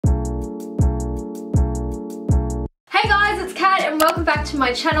welcome back to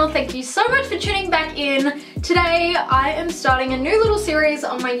my channel. Thank you so much for tuning back in. Today I am starting a new little series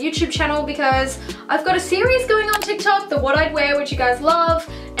on my YouTube channel because I've got a series going on TikTok, the What I'd Wear, which you guys love.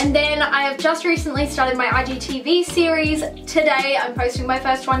 And then I have just recently started my IGTV series. Today I'm posting my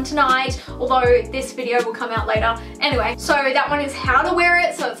first one tonight, although this video will come out later. Anyway, so that one is how to wear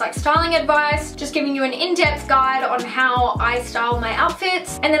it. So it's like styling advice, just giving you an in-depth guide on how I style my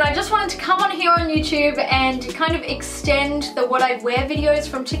outfits. And then I just wanted to come on here on YouTube and kind of extend the What I'd Wear videos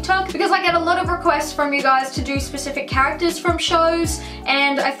from TikTok because I get a lot of requests from you guys to do specific characters from shows.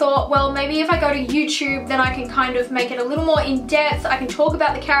 And I thought, well, maybe if I go to YouTube, then I can kind of make it a little more in-depth. I can talk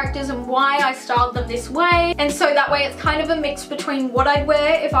about the characters and why I styled them this way, and so that way it's kind of a mix between what I'd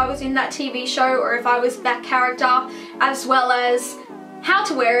wear if I was in that TV show or if I was that character, as well as how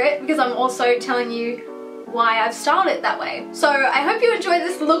to wear it, because I'm also telling you why I've styled it that way. So I hope you enjoy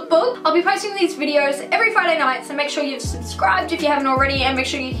this lookbook. I'll be posting these videos every Friday night, so make sure you've subscribed if you haven't already, and make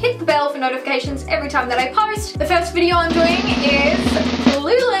sure you hit the bell for notifications every time that I post. The first video I'm doing is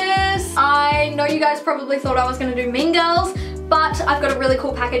Clueless. I know you guys probably thought I was going to do Mean Girls, but I've got a really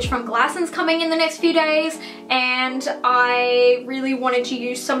cool package from Glassons coming in the next few days, and I really wanted to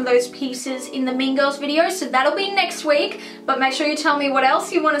use some of those pieces in the Mean Girls video, so that'll be next week. But make sure you tell me what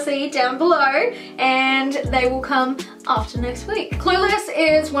else you want to see down below, and they will come after next week. Clueless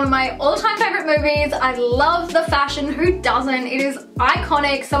is one of my all-time favorite movies. I love the fashion. Who doesn't? It is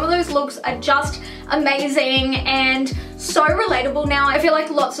iconic. Some of those looks are just amazing and so relatable now. I feel like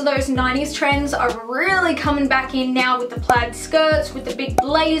lots of those 90s trends are really coming back in now with the plaid skirts, with the big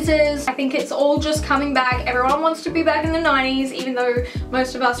blazers. I think it's all just coming back. Everyone wants to be back in the 90s, even though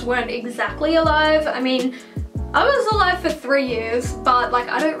most of us weren't exactly alive. I mean, I was alive for 3 years, but like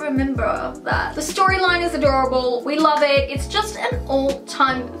I don't remember that. The storyline is adorable. We love it. It's just an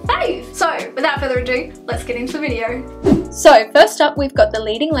all-time fave. So without further ado, let's get into the video. So first up, we've got the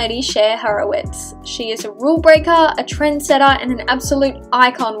leading lady, Cher. She is a rule breaker, a trendsetter, and an absolute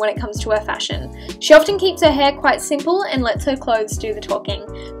icon when it comes to her fashion. She often keeps her hair quite simple and lets her clothes do the talking.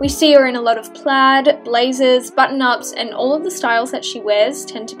 We see her in a lot of plaid, blazers, button-ups, and all of the styles that she wears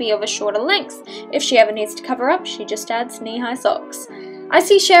tend to be of a shorter length. If she ever needs to cover up, she just adds knee-high socks. I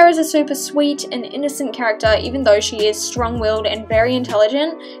see Cher as a super sweet and innocent character, even though she is strong-willed and very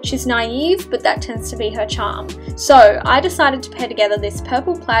intelligent. She's naive, but that tends to be her charm. So I decided to pair together this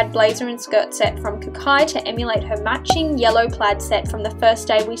purple plaid blazer and skirt set from Kukai to emulate her matching yellow plaid set from the first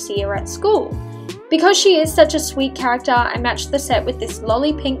day we see her at school. Because she is such a sweet character, I matched the set with this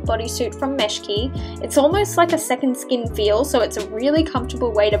lolly pink bodysuit from Meshki. It's almost like a second skin feel, so it's a really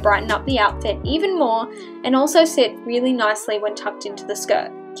comfortable way to brighten up the outfit even more and also sit really nicely when tucked into the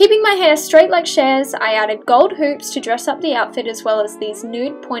skirt. Keeping my hair straight like Cher's, I added gold hoops to dress up the outfit as well as these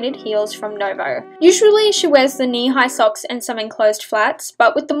nude pointed heels from Novo. Usually she wears the knee-high socks and some enclosed flats,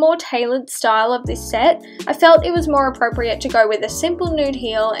 but with the more tailored style of this set, I felt it was more appropriate to go with a simple nude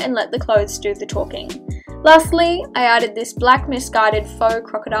heel and let the clothes do the talking. Lastly, I added this black misguided faux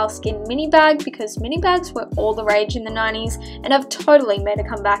crocodile skin mini bag because mini bags were all the rage in the 90s and have totally made a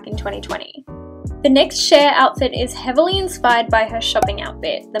comeback in 2020. The next Cher outfit is heavily inspired by her shopping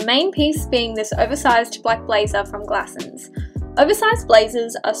outfit, the main piece being this oversized black blazer from Glassons. Oversized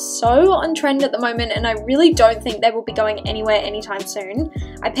blazers are so on trend at the moment, and I really don't think they will be going anywhere anytime soon.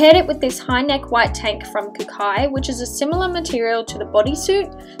 I paired it with this high neck white tank from Kukai, which is a similar material to the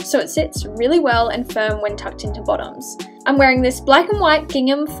bodysuit, so it sits really well and firm when tucked into bottoms. I'm wearing this black and white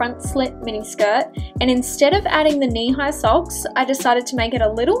gingham front slit miniskirt, and instead of adding the knee-high socks, I decided to make it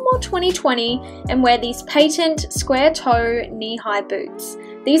a little more 2020 and wear these patent square toe knee-high boots.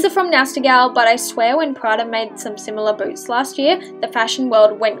 These are from Nasty Gal, but I swear when Prada made some similar boots last year, the fashion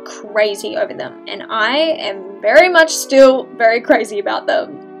world went crazy over them, and I am very much still very crazy about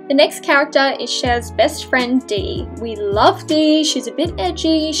them. The next character is Cher's best friend, Dee. We love Dee. She's a bit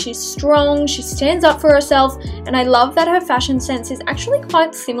edgy, she's strong, she stands up for herself, and I love that her fashion sense is actually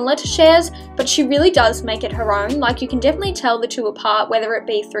quite similar to Cher's, but she really does make it her own. Like, you can definitely tell the two apart, whether it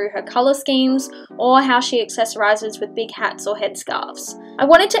be through her colour schemes or how she accessorizes with big hats or headscarves. I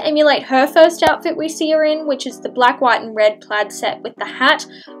wanted to emulate her first outfit we see her in, which is the black, white and red plaid set with the hat.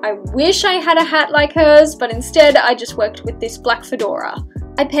 I wish I had a hat like hers, but instead I just worked with this black fedora.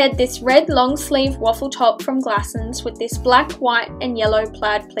 I paired this red long sleeve waffle top from Glassons with this black, white and yellow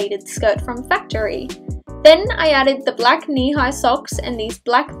plaid pleated skirt from Factory. Then I added the black knee-high socks and these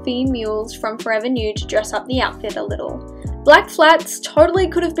black fee mules from Forever New to dress up the outfit a little. Black flats totally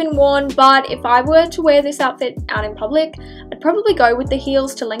could have been worn, but if I were to wear this outfit out in public, I'd probably go with the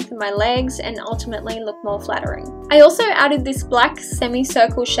heels to lengthen my legs and ultimately look more flattering. I also added this black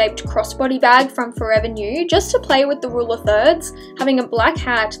semicircle shaped crossbody bag from Forever New just to play with the rule of thirds, having a black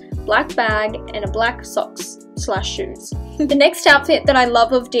hat, black bag, and a black socks/shoes. The next outfit that I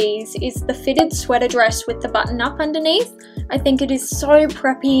love of Dee's is the fitted sweater dress with the button up underneath. I think it is so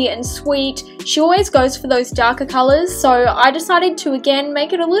preppy and sweet. She always goes for those darker colours, so I decided to again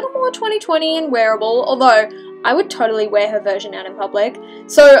make it a little more 2020 and wearable, although I would totally wear her version out in public.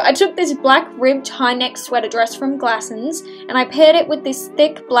 So I took this black ribbed high neck sweater dress from Glassons and I paired it with this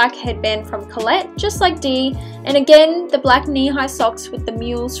thick black headband from Colette, just like Dee, and again the black knee-high socks with the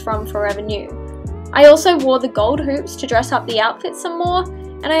mules from Forever New. I also wore the gold hoops to dress up the outfit some more,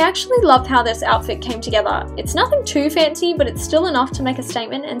 and I actually love how this outfit came together. It's nothing too fancy, but it's still enough to make a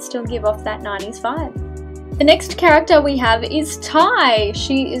statement and still give off that 90s vibe. The next character we have is Ty.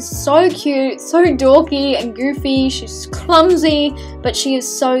 She is so cute, so dorky and goofy, she's clumsy, but she is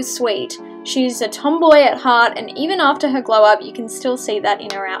so sweet. She's a tomboy at heart, and even after her glow up, you can still see that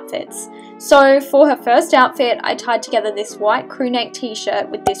in her outfits. So for her first outfit, I tied together this white crewneck t-shirt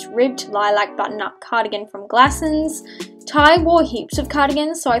with this ribbed lilac button-up cardigan from Glassons. Ty wore heaps of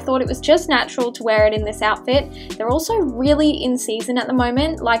cardigans, so I thought it was just natural to wear it in this outfit. They're also really in season at the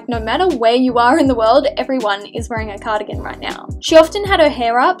moment, like no matter where you are in the world, everyone is wearing a cardigan right now. She often had her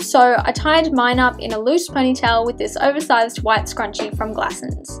hair up, so I tied mine up in a loose ponytail with this oversized white scrunchie from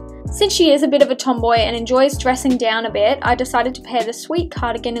Glassons. Since she is a bit of a tomboy and enjoys dressing down a bit, I decided to pair the sweet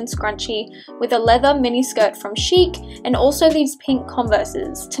cardigan and scrunchie with a leather mini skirt from Chic and also these pink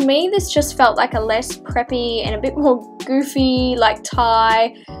Converses. To me, this just felt like a less preppy and a bit more goofy like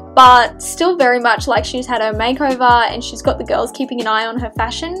Ty, but still very much like she's had her makeover and she's got the girls keeping an eye on her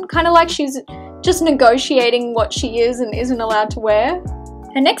fashion, kind of like she's just negotiating what she is and isn't allowed to wear.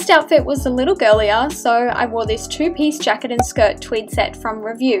 Her next outfit was a little girlier, so I wore this two-piece jacket and skirt tweed set from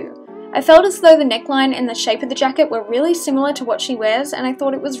Review. I felt as though the neckline and the shape of the jacket were really similar to what she wears, and I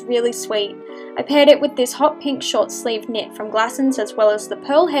thought it was really sweet. I paired it with this hot pink short sleeve knit from Glassons as well as the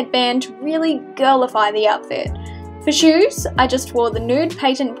pearl headband to really girlify the outfit. For shoes, I just wore the nude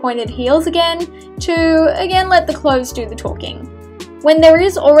patent pointed heels again to let the clothes do the talking. When there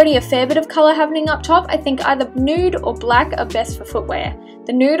is already a fair bit of colour happening up top, I think either nude or black are best for footwear.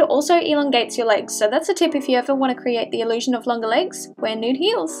 The nude also elongates your legs, so that's a tip if you ever want to create the illusion of longer legs, wear nude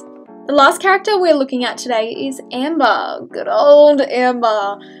heels. The last character we're looking at today is Amber. Good old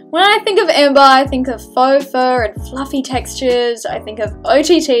Amber. When I think of Amber, I think of faux fur and fluffy textures. I think of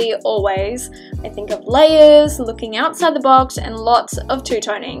OTT always. I think of layers, looking outside the box, and lots of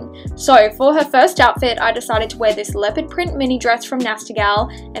two-toning. So for her first outfit, I decided to wear this leopard print mini dress from Nasty Gal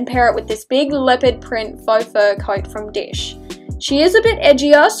and pair it with this big leopard print faux fur coat from Dish. She is a bit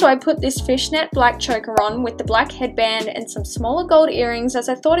edgier, so I put this fishnet black choker on with the black headband and some smaller gold earrings, as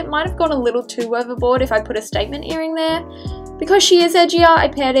I thought it might have gone a little too overboard if I put a statement earring there. Because she is edgier, I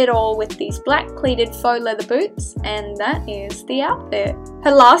paired it all with these black pleated faux leather boots, and that is the outfit.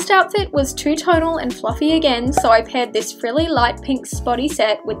 Her last outfit was two-tonal and fluffy again, so I paired this frilly light pink spotty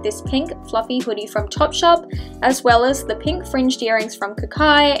set with this pink fluffy hoodie from Topshop, as well as the pink fringed earrings from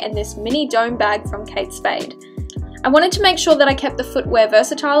Kukai and this mini dome bag from Kate Spade. I wanted to make sure that I kept the footwear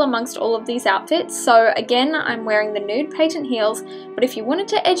versatile amongst all of these outfits, so again I'm wearing the nude patent heels, but if you wanted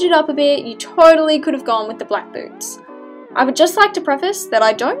to edge it up a bit, you totally could have gone with the black boots. I would just like to preface that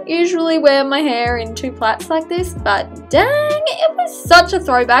I don't usually wear my hair in two plaits like this, but dang, it was such a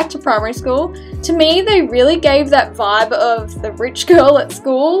throwback to primary school. To me, they really gave that vibe of the rich girl at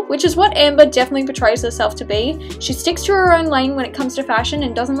school, which is what Amber definitely portrays herself to be. She sticks to her own lane when it comes to fashion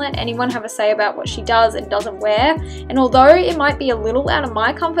and doesn't let anyone have a say about what she does and doesn't wear, and although it might be a little out of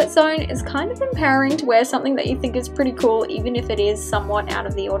my comfort zone, it's kind of empowering to wear something that you think is pretty cool even if it is somewhat out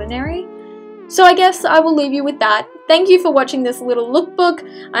of the ordinary. So I guess I will leave you with that. Thank you for watching this little lookbook.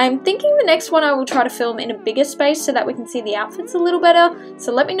 I'm thinking the next one I will try to film in a bigger space so that we can see the outfits a little better.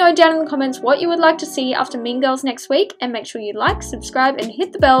 So let me know down in the comments what you would like to see after Mean Girls next week, and make sure you like, subscribe and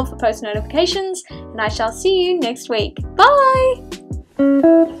hit the bell for post notifications, and I shall see you next week. Bye!